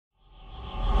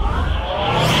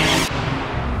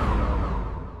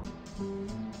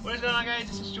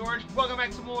Thisisgeorge. Welcome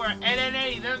back to more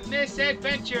Eddy, the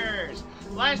Misadventures.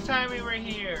 Last time we were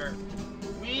here,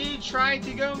 we tried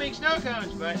to go make snow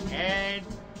cones, but Ed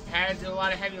had a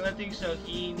lot of heavy lifting, so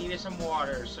he needed some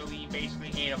water, so he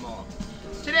basically ate them all.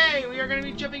 Today, we are going to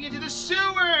be jumping into the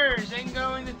sewers and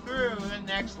going through the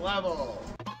next level.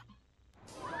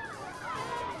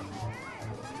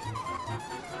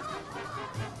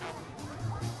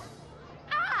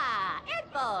 Ah, Ed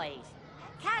boys.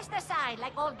 Cast aside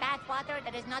like old bathwater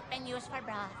that has not been used for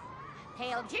broth.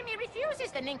 Pale Jimmy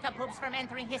refuses the nincompoops from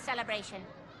entering his celebration.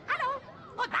 Hello,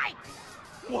 goodbye.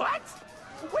 What?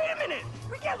 Wait a minute!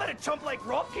 We can't let a chump like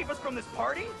Rolf keep us from this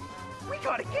party! We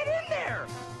gotta get in there!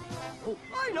 Oh,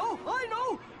 I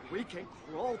know! We can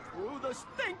crawl through the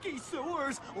stinky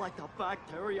sewers like the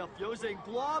bacteria-fusing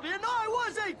blob in I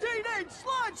Was a Teenage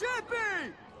Sludge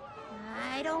Hippie!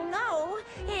 I don't know.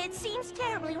 It seems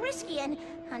terribly risky and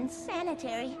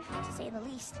unsanitary, to say the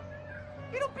least.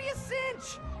 It'll be a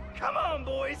cinch! Come on,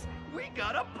 boys! We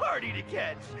got a party to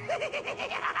catch!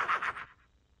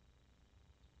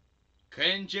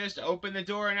 Couldn't just open the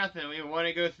door or nothing. We want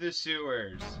to go through the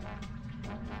sewers.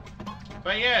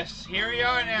 But yes, here we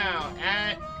are now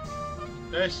at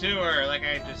the sewer, like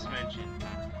I just mentioned.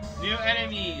 New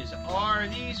enemies are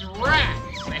these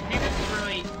rats. I think that's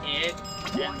really it,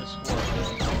 and the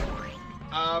squirrels.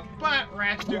 But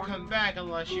rats do come back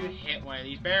unless you hit one of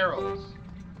these barrels.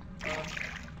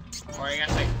 Or I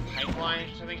guess like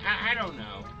pipelines or something. I don't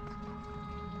know.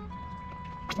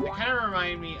 It kind of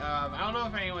reminded me of, I don't know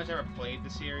if anyone's ever played the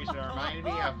series, but it reminded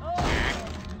me of Tack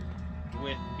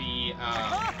with the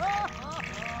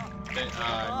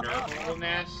Nurgle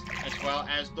nest, as well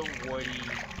as the Woody.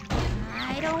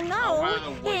 I don't know.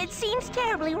 It seems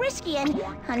terribly risky and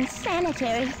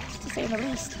unsanitary, to say the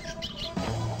least.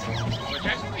 Which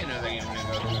I think another game I'm going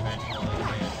to go to eventually.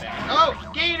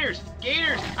 Oh! Gators!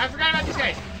 Gators! I forgot about these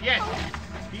guys! Yes!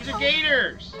 These are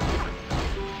gators!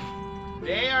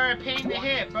 They are a pain to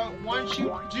hit, but once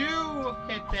you do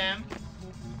hit them,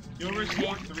 you'll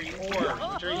receive 3 orbs,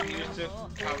 which are used to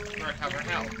recover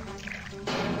health.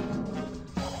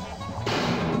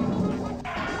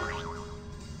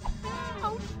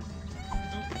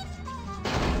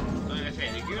 So like I say,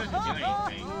 the goo doesn't do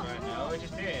anything, but no, it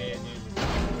just did.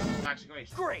 Toxic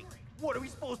waste. Great! What are we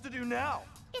supposed to do now?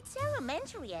 It's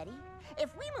elementary, Eddie.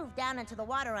 If we move down into the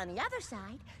water on the other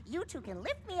side, you two can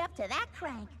lift me up to that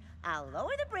crank. I'll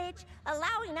lower the bridge,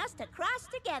 allowing us to cross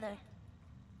together.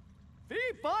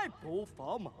 Fee, fi, po,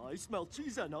 fum, I smell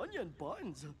cheese and onion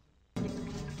buns.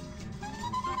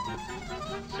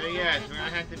 So yes, we're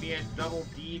gonna have to be a double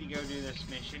D to go do this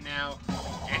mission now.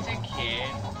 As a kid,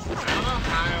 I don't know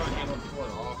how I was able to pull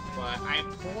it off, but I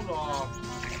pulled off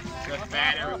the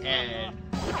fatter Ed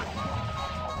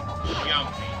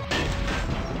jumping.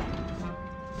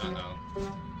 Uh-oh.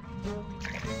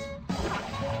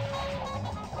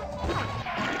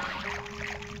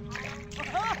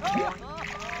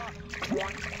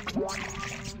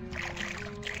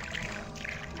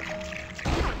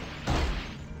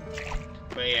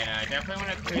 But yeah, I definitely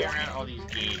want to clear out all these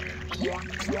gators.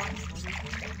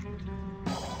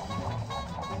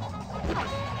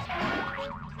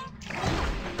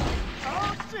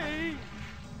 Oopsie!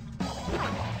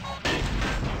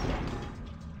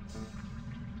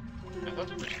 I thought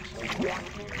there was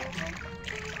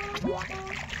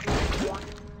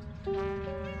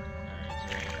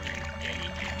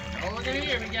oh, look at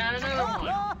here, we got another one.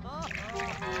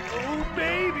 Oh,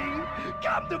 baby!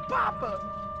 Come to Papa!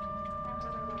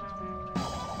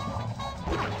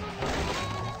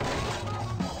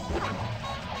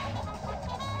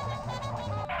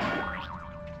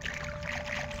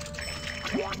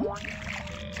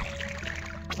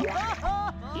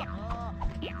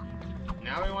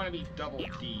 Now we want to be double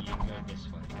D and go this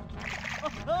way.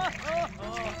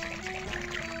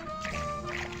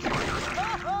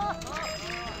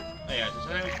 Oh yeah, so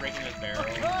sometimes breaking those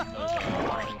barrels, those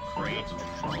crates will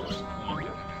close.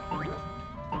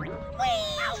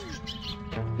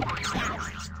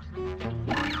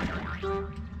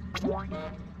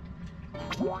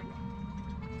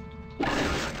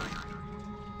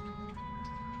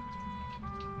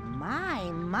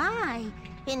 My,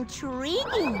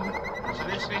 intriguing. So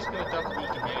this basically a double D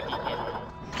command he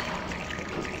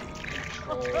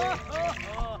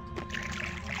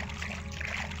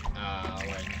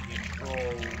can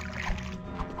control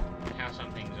how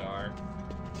some things are.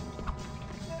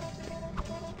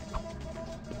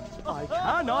 I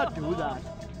cannot do that.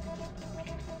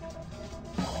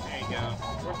 There you go.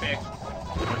 We're fixed.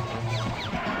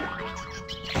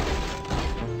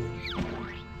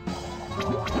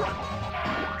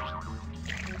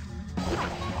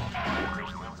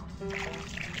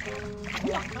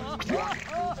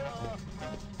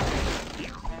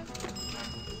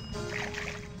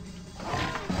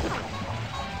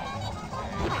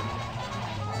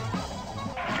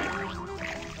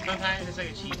 sometimes it's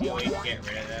like a cheesy way to get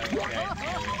rid of those guys.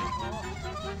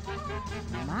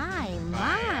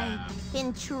 My,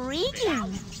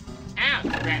 intriguing. Ow,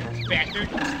 rat bastard.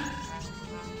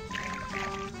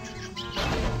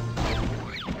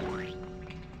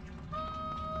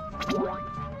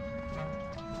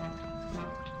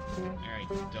 Alright,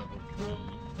 double P.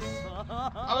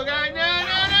 Oh god, no!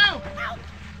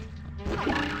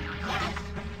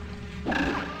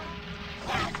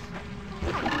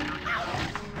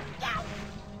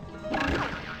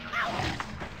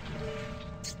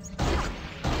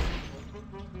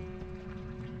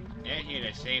 They're here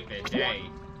to save the day.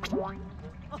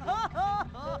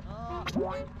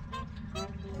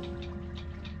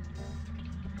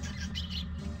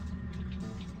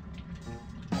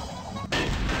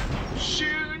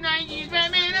 Shoot, 90s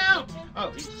Batman, no!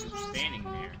 Oh, he's just standing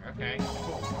there. Okay,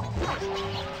 cool.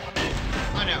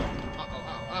 Oh no.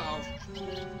 Uh-oh.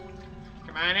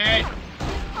 Come on, Ed.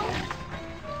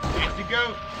 Has to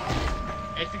go.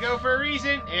 Has to go for a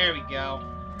reason. There we go.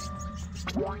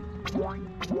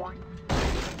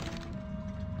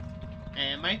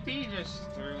 And it might be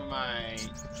just through my...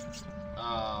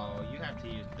 Oh, you have to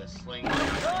use the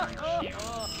slingshot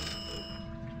shield.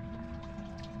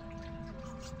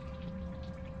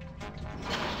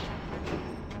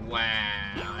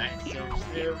 Wow, that's so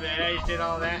stupid. I just did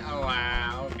all that? Oh,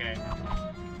 wow, okay.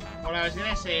 What I was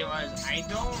gonna say was, I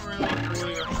don't really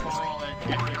fully recall an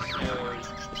episode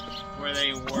where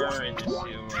they were in the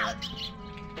sewer.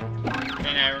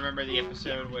 And I remember the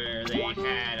episode where they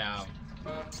had,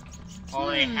 all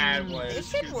they had was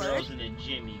 2 girls and a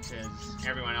Jimmy, because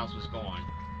everyone else was gone.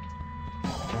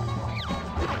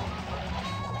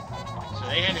 So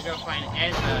they had to go find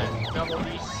Ed's double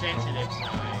D sensitive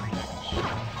side.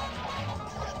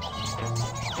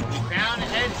 We found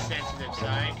Ed's sensitive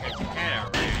side because he had a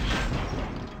rash.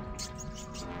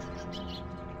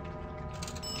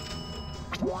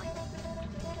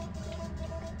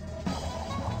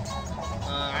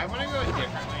 I want to go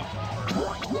differently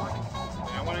first.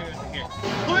 I want to go to here.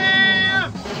 Clam!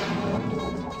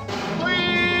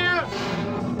 Clam!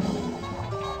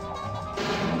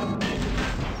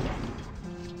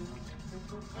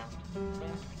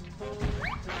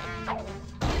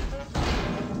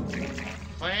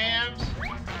 Clams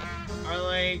are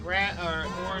like rat or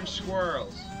orange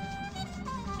squirrels.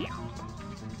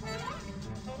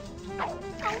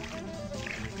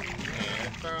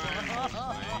 And throw them this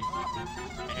way.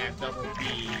 And have double B.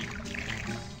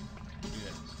 Do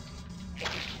this.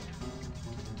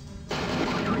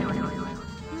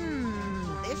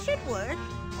 This should work.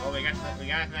 Oh, we got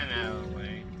that out of the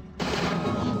way.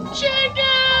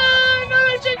 Chicken!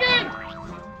 Another chicken!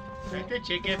 Fight the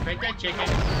chicken, fight that chicken.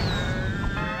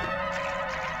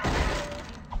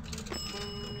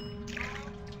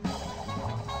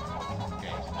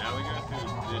 Okay, so now we go through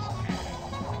this path.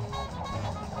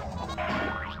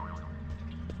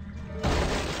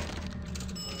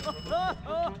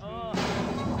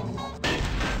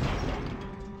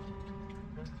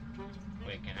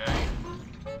 Wait, can I?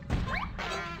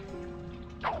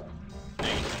 No,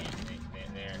 you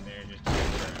can't. They're just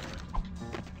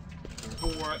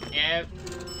forever.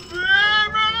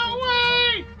 Run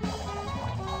away!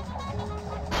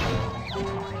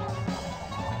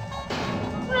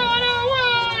 Run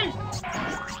away!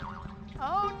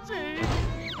 Oh, gee.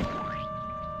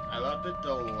 I love the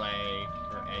delay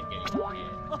for Ed getting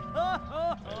hit.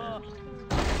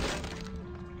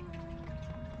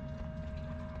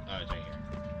 Oh, it's right here.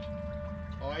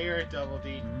 Oh, you're a double D.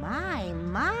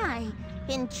 My,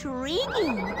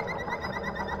 intriguing.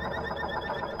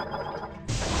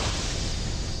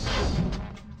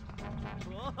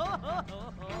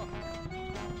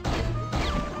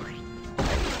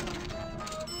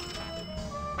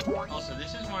 Also,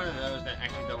 this is one of those that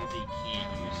actually double D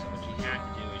can't use, so what you have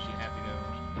to do is you have to go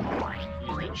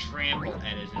use the trample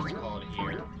Ed, as it's called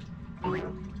here.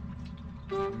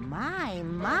 My,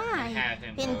 Have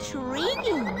him go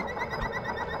intriguing.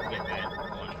 get that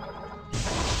one.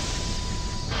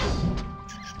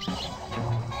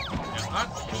 Now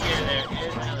up here there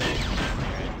is another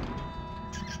secret.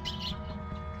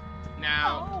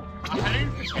 Now,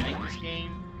 100%ing this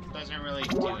game doesn't really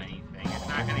do anything. It's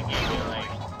not gonna give you like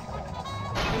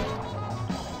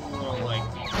cool like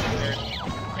there's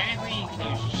apparently you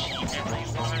can use cheap at like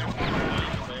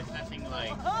 100%, but it's nothing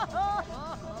like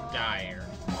dire.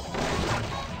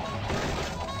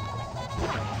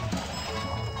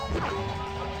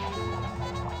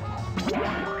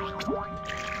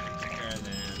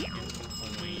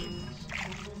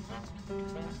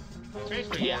 It's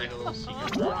basically, yeah, like a little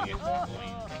secret room to get some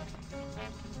coins.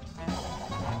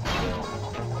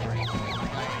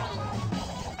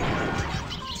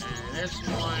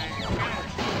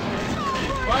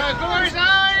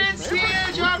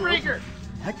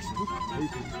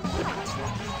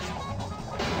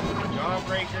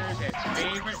 Jawbreakers, its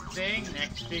favorite thing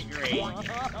next to green.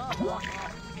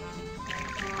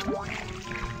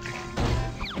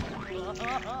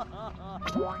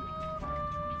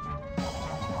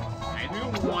 I knew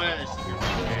one of the secret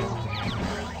secrets.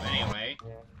 Anyway.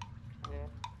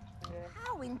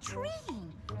 How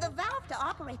intriguing! The valve to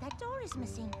operate that door is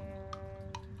missing.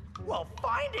 Well,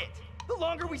 find it! The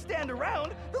longer we stand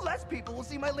around, the less people will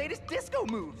see my latest disco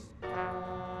moves.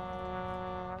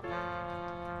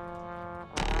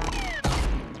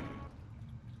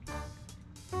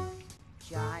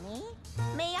 Johnny,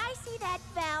 may I see that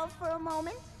valve for a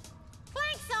moment?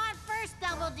 Plank saw it first,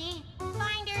 Double D.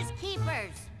 Finders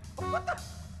keepers. What the?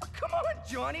 Oh, come on,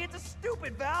 Johnny, it's a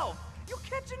stupid valve. You'll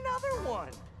catch another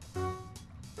one.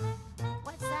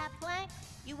 What's that, Plank?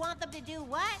 You want them to do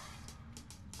what?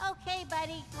 Okay,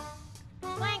 buddy.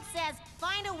 Plank says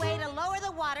find a way to lower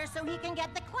the water so he can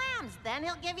get the clams. Then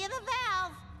he'll give you the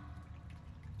valve.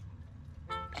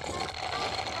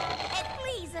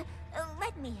 Please,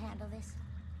 let me handle this.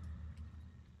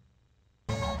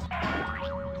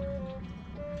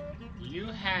 You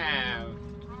have...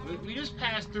 We just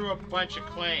passed through a bunch of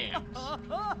clams.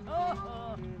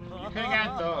 You could've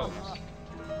got those.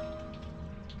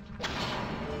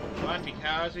 But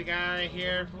because we got to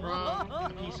hear from the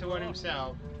piece of wood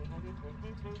himself.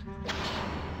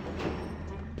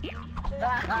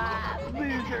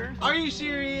 Are you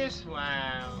serious?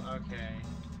 Wow, okay.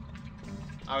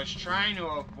 I was trying to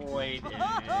avoid it.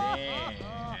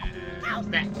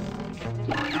 Back.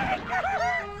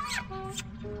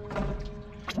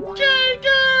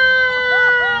 Jacob!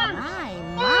 My,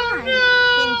 Oh,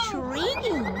 no!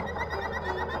 intriguing.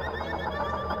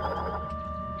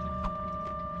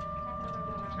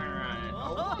 Turn around.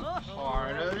 Oh,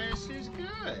 part of this is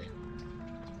good.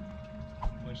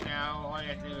 Which now all you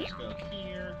have to do is go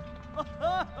here.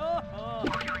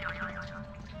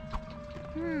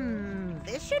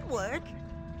 This should work.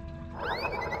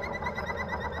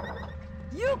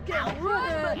 You can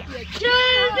run, but you Jacob!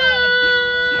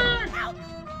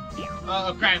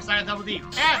 Oh crap, slide a double D.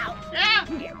 Ah! Ah!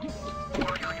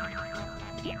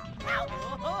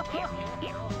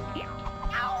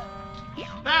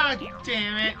 Oh,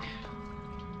 damn it.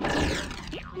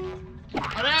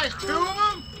 Oh, there's two of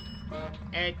them?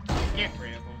 And get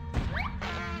rid of them.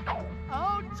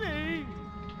 Oh, gee.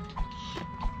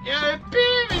 Yeah,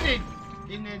 beam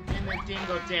in the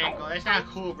dingle dangle. That's not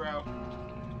cool, bro.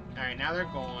 Alright, now they're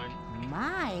gone.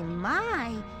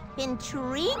 My,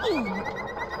 intriguing.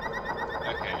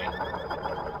 Okay.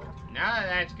 Now that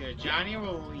that's good, Johnny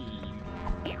will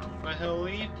leave. But he'll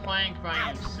leave Plank by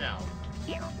himself.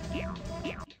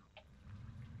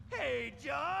 Hey,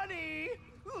 Johnny!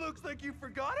 Looks like you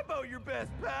forgot about your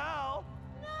best pal.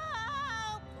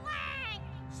 No, Plank!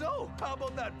 So, how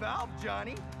about that valve,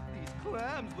 Johnny? These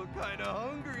clams look kinda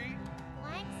hungry.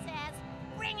 Plank says,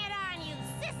 bring it on, you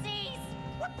sissies!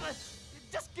 What the?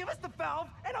 Just give us the valve,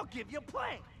 and I'll give you a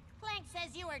plank. Plank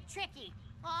says you were tricky.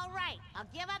 All right, I'll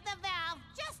give up the valve.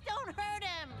 Just don't hurt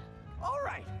him. All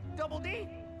right, Double D,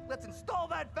 let's install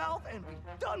that valve and be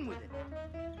done with it.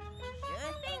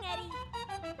 Sure thing, Eddie.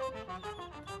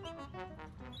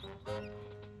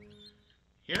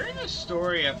 Hearing the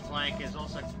story of Plank is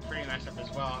also pretty messed up as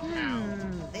well.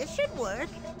 This should work.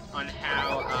 On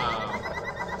how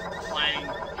Plank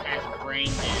has brain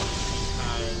damage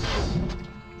because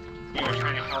they were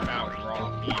trying to help out Raw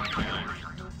Feed.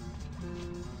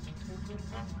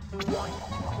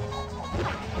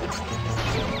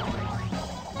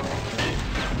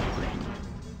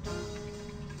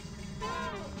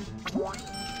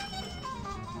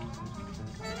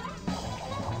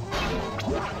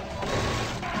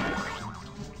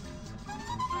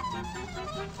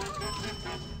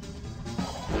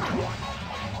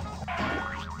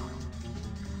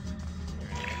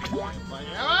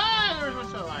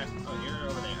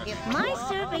 If my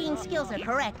surveying skills are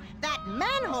correct, that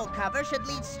manhole cover should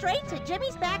lead straight to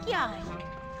Jimmy's backyard.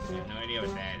 I have no idea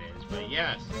what that is, but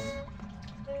yes.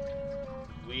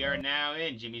 We are now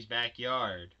in Jimmy's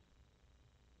backyard.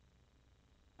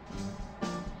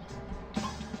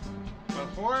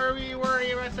 Before we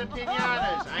worry about the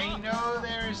pinatas, I know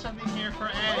there is something here for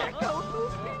Ed. Check out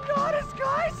those pinatas,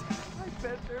 guys! I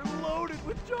bet they're loaded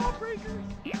with jawbreakers.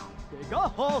 Dig a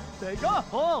hole, dig a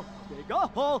hole, dig a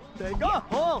hole, dig a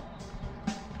hole.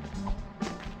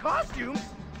 Costumes?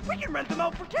 We can rent them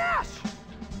out for cash.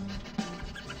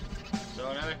 So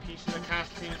another piece of the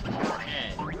costume for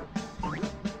Ed.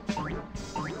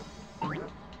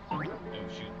 Oh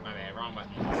shoot, my bad, wrong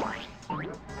button.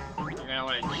 You're gonna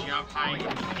want to jump high in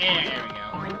the air. There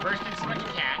we go. First it's a bunch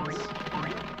of cats.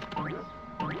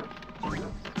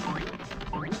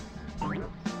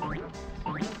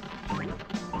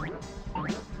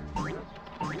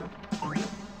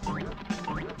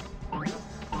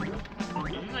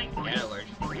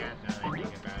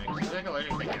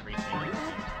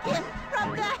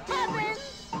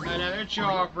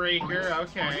 jawbreaker,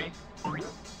 okay. So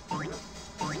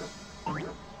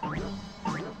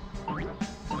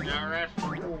now we're at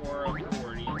 4 of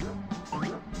 40.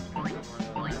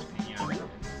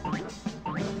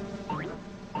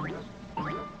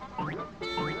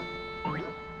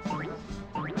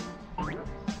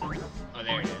 Oh,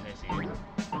 there it is, I see it.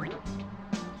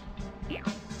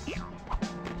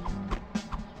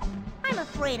 I'm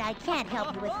afraid I can't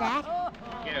help you with that.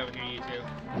 Get over here, you two.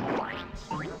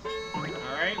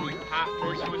 Alright, we pop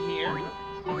this one here.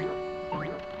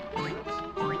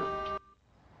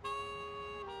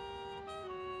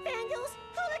 Vandals,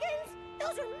 hooligans,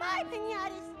 those are my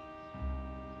piñatas.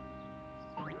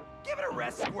 Give it a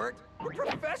rest, Squirt. We're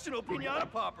professional piñata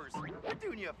poppers. We're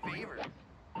doing you a favor.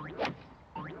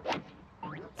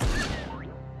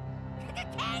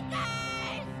 Tankers!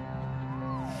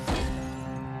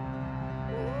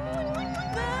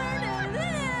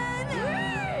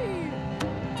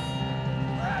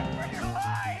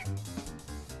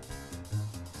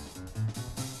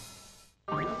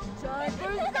 Run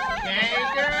for your life!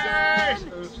 Tankers!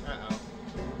 Oops, uh-oh.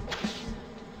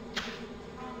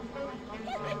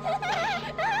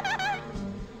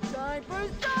 Time for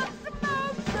some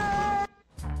smoke!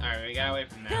 Alright, we got away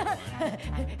from that one.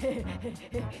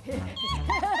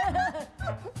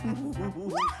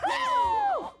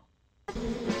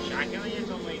 Shockingly,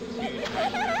 it's only 2.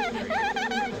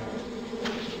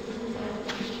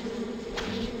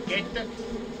 Get the...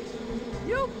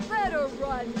 You better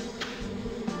run!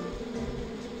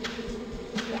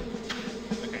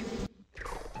 Okay.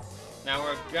 Now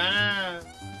we're gonna...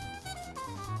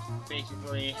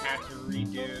 basically have to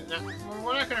redo... No,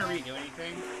 we're not gonna redo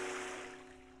anything.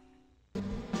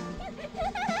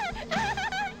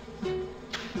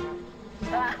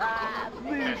 That's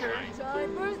fine. Time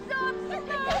for some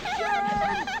smoke!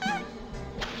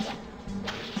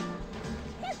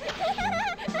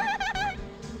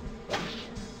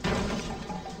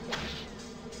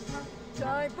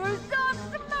 Time for some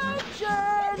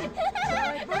motion!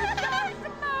 Time for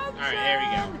some motion! Alright, there we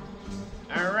go.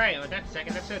 Alright, with that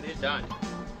second episode is done.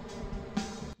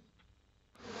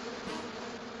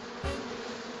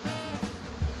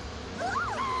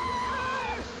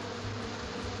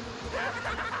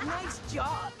 Nice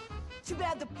job. Too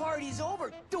bad the party's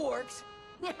over, dorks.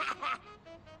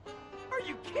 Are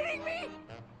you kidding me?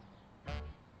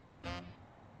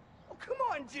 Oh, come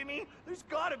on, Jimmy. There's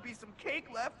gotta be some cake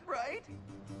left, right?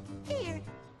 Here,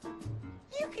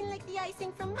 you can lick the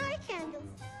icing from my candles.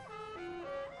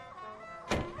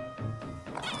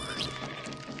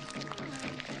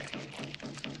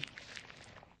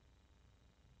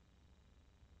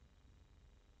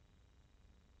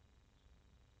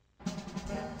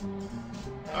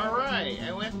 Alright,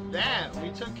 and with that, we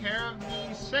took care of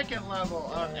the second level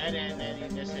of Ed and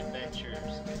Eddy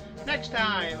Misadventures. Next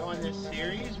time on this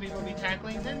series, we will be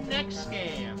tackling the next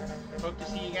scam. Hope to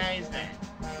see you guys then.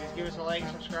 Please give us a like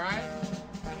and subscribe,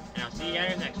 and I'll see you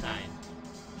guys next time.